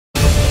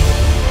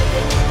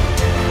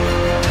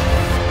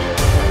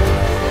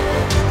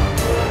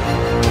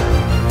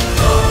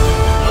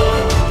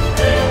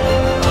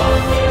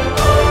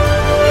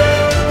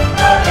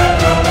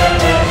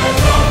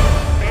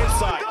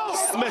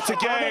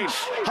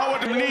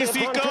Howard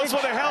Mnisi goes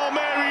for the Hail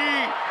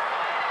Mary.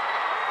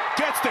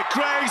 Gets the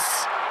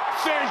grace.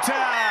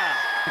 Fenta.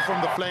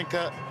 From the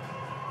flanker.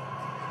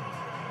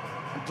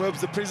 And probes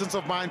the presence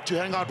of mind to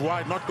hang out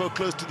wide, not go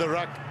close to the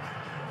ruck.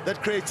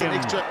 That creates an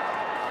extra.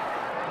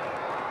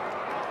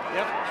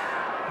 Yep.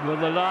 Well,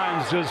 the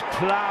Lions just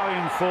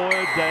ploughing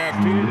forward. They're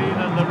appealing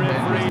and the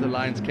referee. The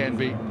Lions can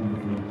be.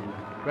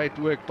 Great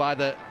work by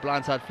the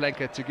blindside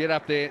flanker to get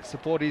up there,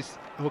 support his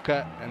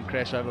hooker and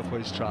crash over for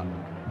his try.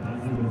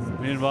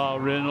 Meanwhile,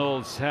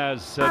 Reynolds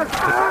has...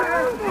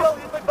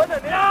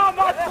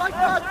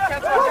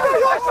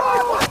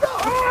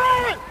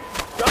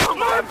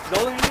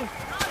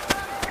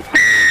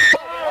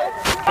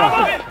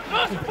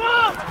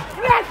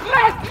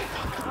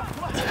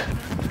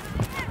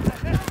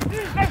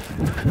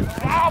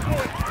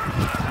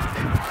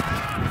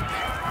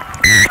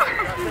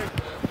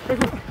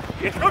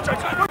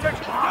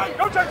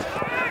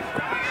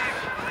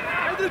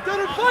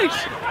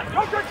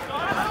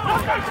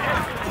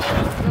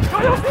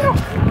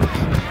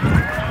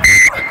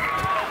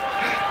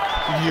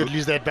 You'd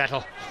lose that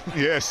battle.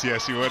 Yes,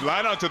 you would.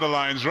 Line out to the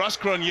Lions. Ross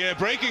Cronje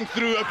breaking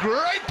through, a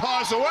great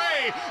pass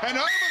away, and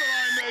over the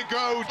line they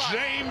go.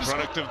 James,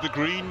 product of the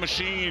Green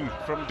Machine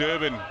from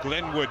Durban,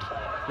 Glenwood,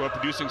 who are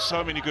producing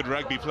so many good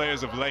rugby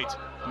players of late.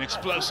 An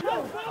explosive.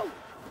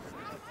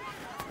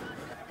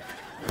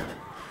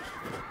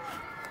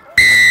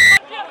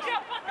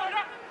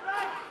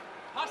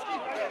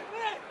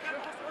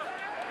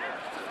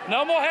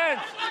 No more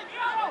hands.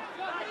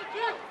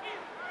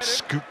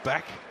 Scoop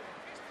back.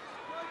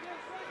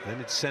 Then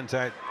it's sent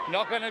out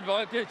Knock on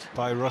advantage.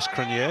 by Ross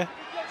Cronje.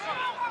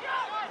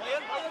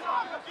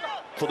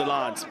 For the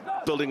Lions,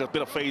 building a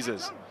bit of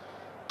phases.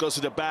 Goes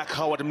to the back,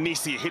 Howard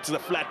Mnisi hits the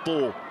flat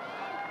ball.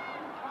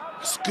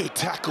 It's a good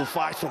tackle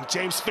fight from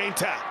James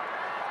Fenta.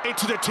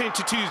 Into the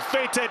 10-2.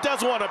 Fenta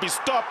doesn't want to be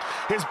stopped.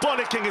 His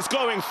bollocking is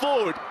going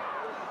forward.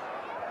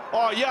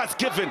 Oh, yeah, it's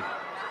given.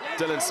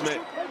 Dylan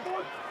Smith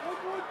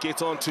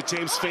gets on to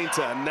James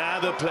Fenta,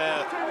 another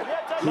player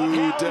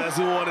who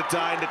doesn't want to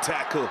die in the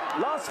tackle.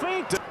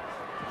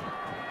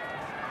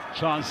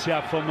 Chance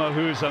here for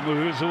Mahuza.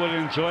 Mahuza will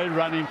enjoy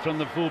running from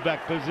the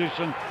fullback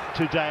position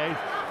today.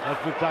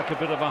 That looked like a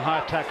bit of a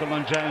high tackle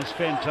on James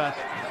Fenta.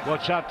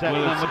 Watch out, that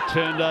number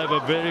turned over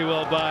very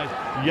well by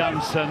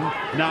Janssen.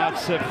 Now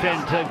it's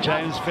Fenta,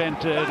 James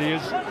Fenta it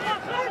is.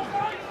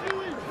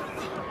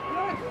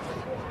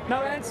 No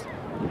hands.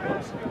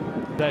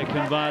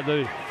 Taken by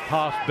the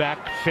half-back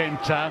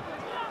Fenta.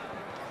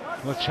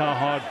 Watch how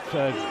hard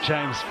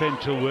James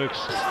Fenta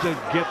works to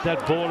get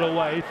that ball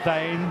away.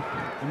 Thane,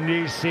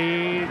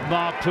 Nisi,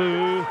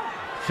 Mapu,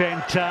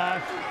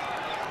 Fenta.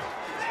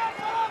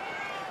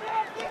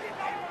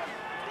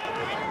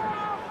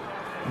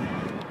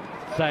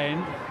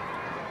 Thane.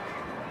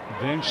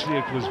 Eventually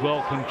it was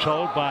well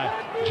controlled by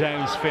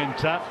James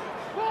Fenta.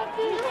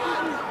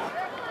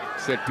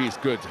 Set piece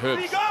good,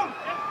 Herbs.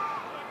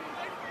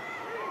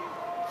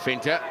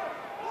 Fenta.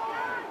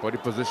 Body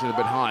position a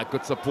bit high,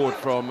 good support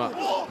from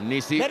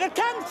Nisi. Let it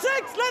come,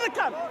 six, let it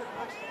come.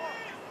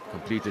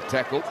 Completed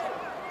tackle.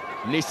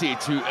 Nisi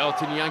to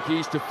Elton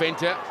Yankees to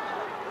Fenta.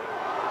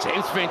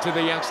 James Fenta,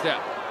 the youngster.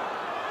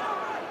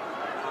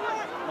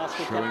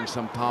 Showing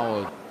some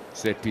power.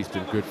 Set piece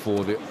been good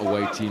for the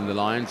away team, the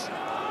Lions.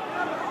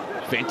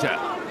 Fenta,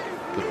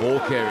 the ball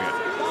carrier.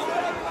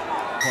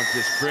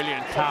 Contest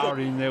brilliant.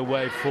 Powering their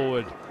way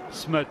forward.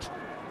 Smith,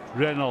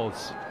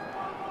 Reynolds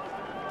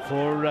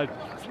for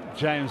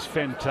James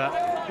Fenta.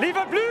 Leave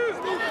it, Blue!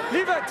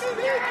 Leave it!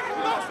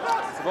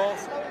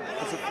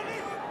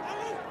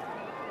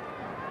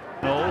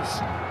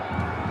 Reynolds.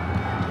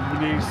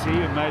 Mnisi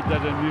made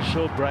that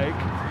initial break.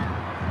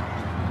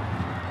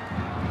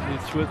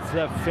 It's with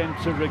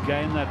Fenta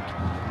again, that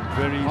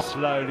very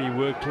slowly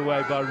worked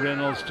away by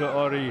Reynolds to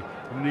Ori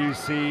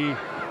Mnisi.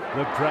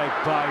 The break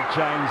by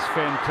James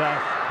Fenta.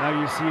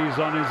 Now you see he's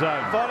on his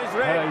own.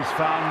 He's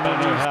found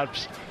Manu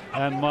helps.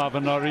 And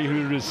Marvin Ori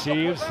who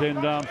receives, then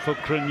down for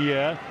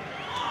Cronje.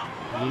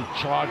 Will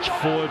charge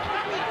forward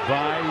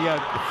by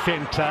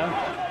Fenta.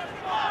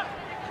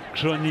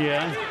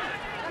 Cronje.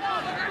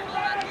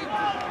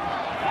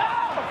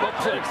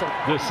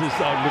 This is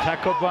a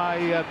tackle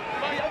by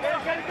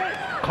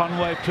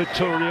Conway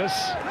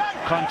Pretorius.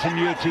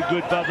 Continuity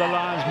good by the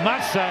Lions.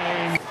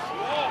 Massane.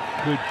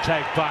 Good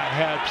take by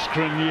Herbs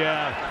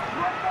Cronje.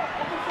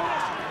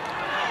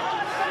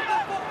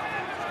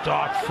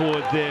 Dart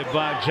forward there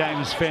by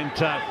James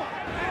Fenta.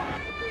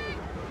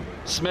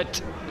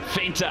 Smith,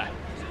 Fenta.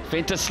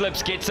 Fenta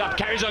slips, gets up,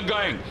 carries on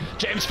going.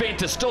 James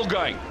Fenta still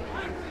going.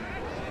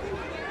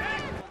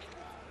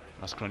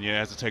 Ross Cronje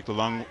has to take the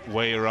long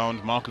way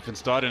around. Marco van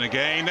Staden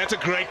again. That's a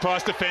great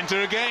pass to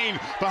Fenta again.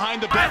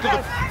 Behind the back of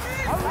the...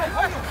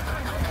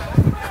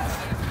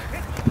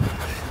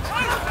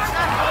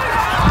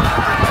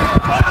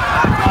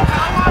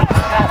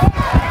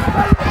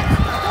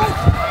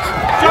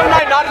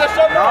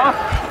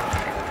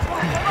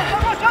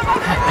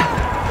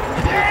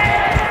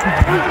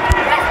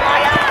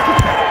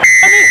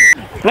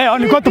 Play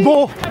on, you got the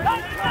ball.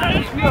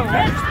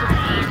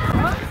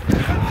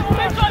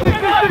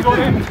 There's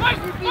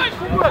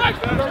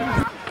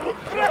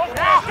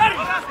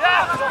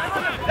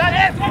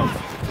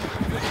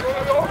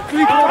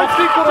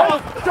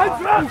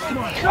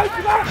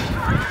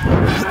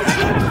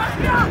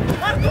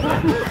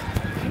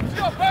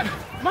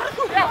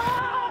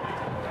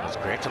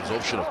great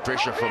absorption of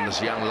pressure from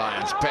this young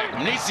Lions pack.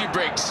 Mnisi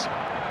breaks.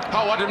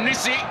 Howard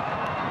Mnisi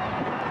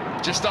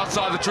just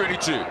outside the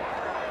 22.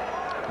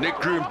 Nick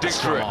Groom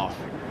digs for it.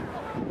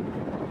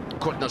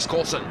 Kutnus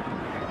Coulson,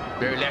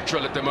 very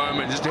lateral at the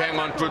moment, just to hang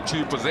on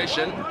to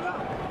possession.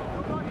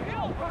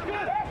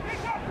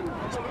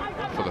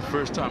 For the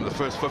first time, the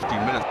first 15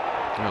 minutes.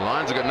 The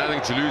Lions have got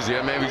nothing to lose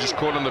here. Maybe just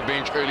caught on the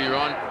bench earlier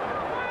on.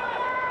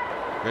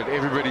 Let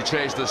everybody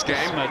chase this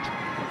game. Smith,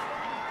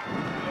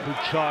 who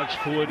charged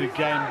forward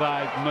again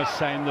by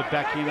Musain. The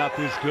backing up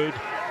is good.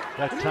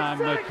 That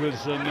time it was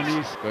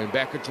Mnisi. Going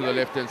back into the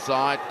left-hand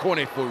side.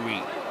 Corner for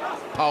Reed.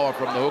 Power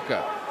from the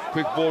hooker.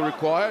 Quick ball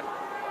required.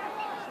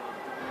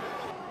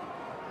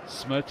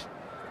 Smith,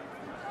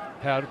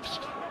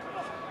 Herbst,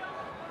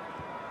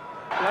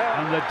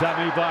 and the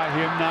dummy by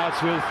him. Now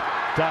it's with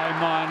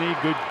Daimani.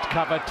 Good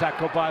cover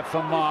tackle by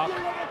Vermaak.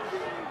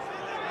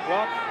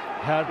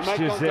 Herbst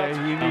is there.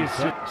 He needs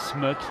it.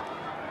 Smith,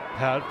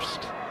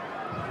 Herbst.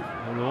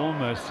 And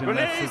almost in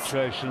that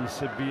situation,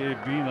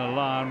 being a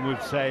Lion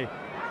would say,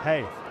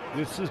 hey,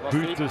 let's just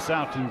boot this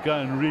out and go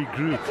and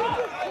regroup.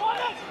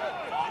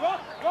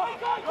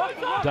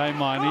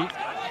 Daimani.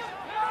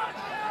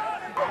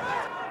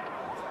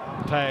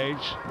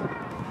 Page,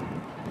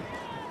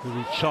 who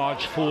will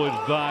charge forward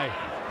by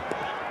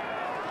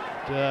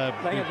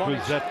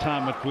that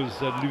time it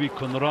was Louis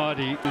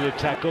Conradi with the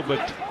tackle,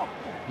 but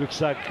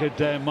looks like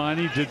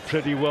Daimani did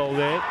pretty well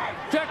there.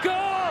 Tackle!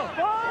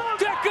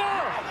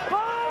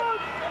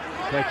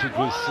 But it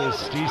was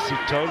Steve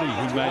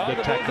Sitoli who made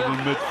the tackle in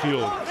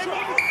midfield.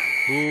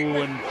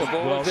 Ooh, and The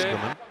ball well,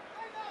 there.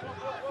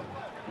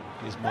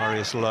 Here's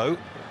Marius Lowe.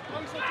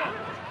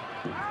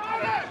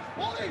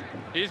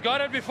 He's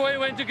got it before he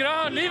went to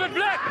ground. Leave it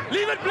black!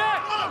 Leave it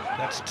black!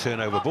 That's a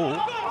turnover ball.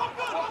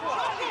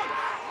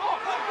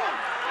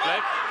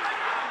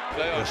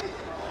 Play on.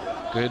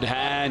 Good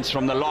hands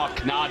from the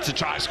lock. Now it's a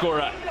try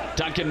scorer,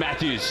 Duncan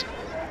Matthews.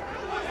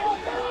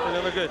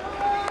 Never good.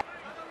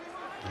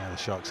 Now the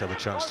Sharks have a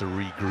chance to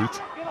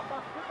regroup.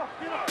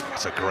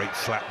 It's a great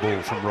flat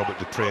ball from Robert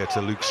du Preez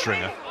to Luke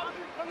Stringer.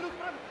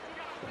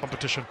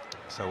 Competition.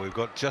 So we've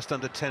got just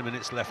under 10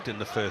 minutes left in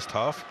the first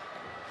half.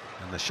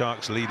 And the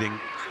Sharks leading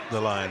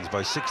the Lions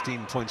by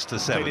 16 points to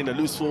 7. Played in the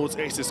loose forwards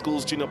Aces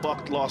Schools Junior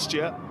Buck last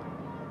year.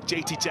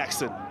 JT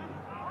Jackson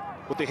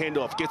with the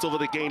handoff, gets over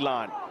the gain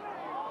line.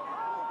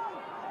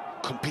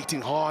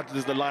 Competing hard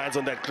as the Lions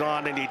on that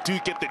ground, and they do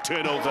get the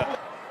turnover.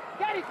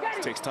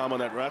 Takes time on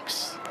that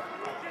Rux.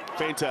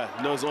 Feinter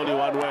knows only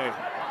one way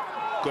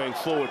going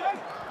forward.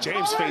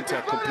 James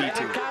Feinter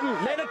competing.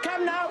 Let it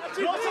come now.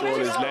 Ball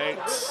is late.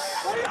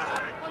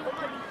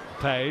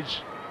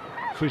 Page,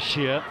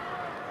 Fouchier.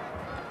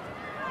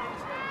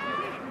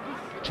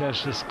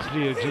 Cassius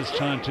Clear just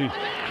trying to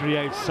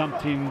create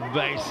something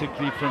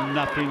basically from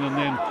nothing and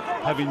then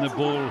having the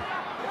ball.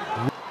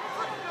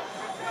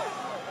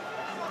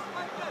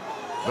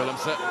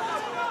 Willemse,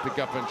 pick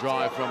up and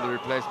drive from the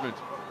replacement.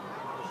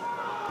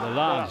 The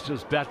Lions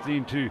just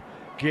battling to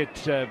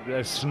get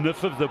a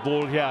sniff of the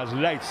ball here as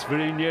Lates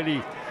very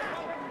nearly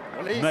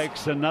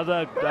makes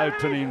another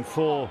opening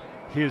for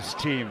his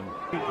team.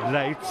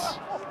 Lates,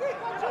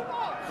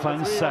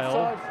 Van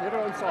Sale.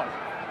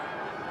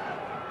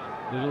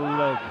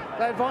 Little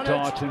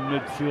dart in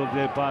midfield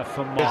there by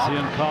Vermaak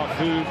and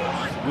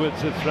Carfu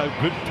with the throw.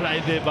 Good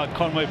play there by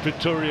Conway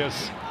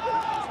Pretorius.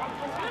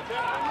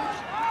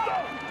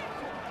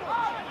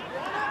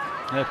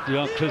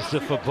 That's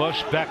Christopher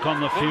Bosch back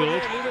on the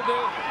field.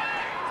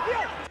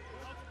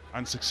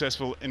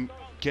 Unsuccessful in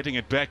getting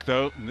it back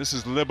though. And this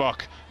is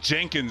Libok.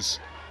 Jenkins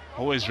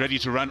always ready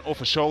to run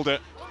off a shoulder.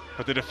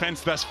 But the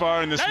defense thus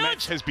far in this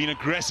match has been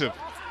aggressive.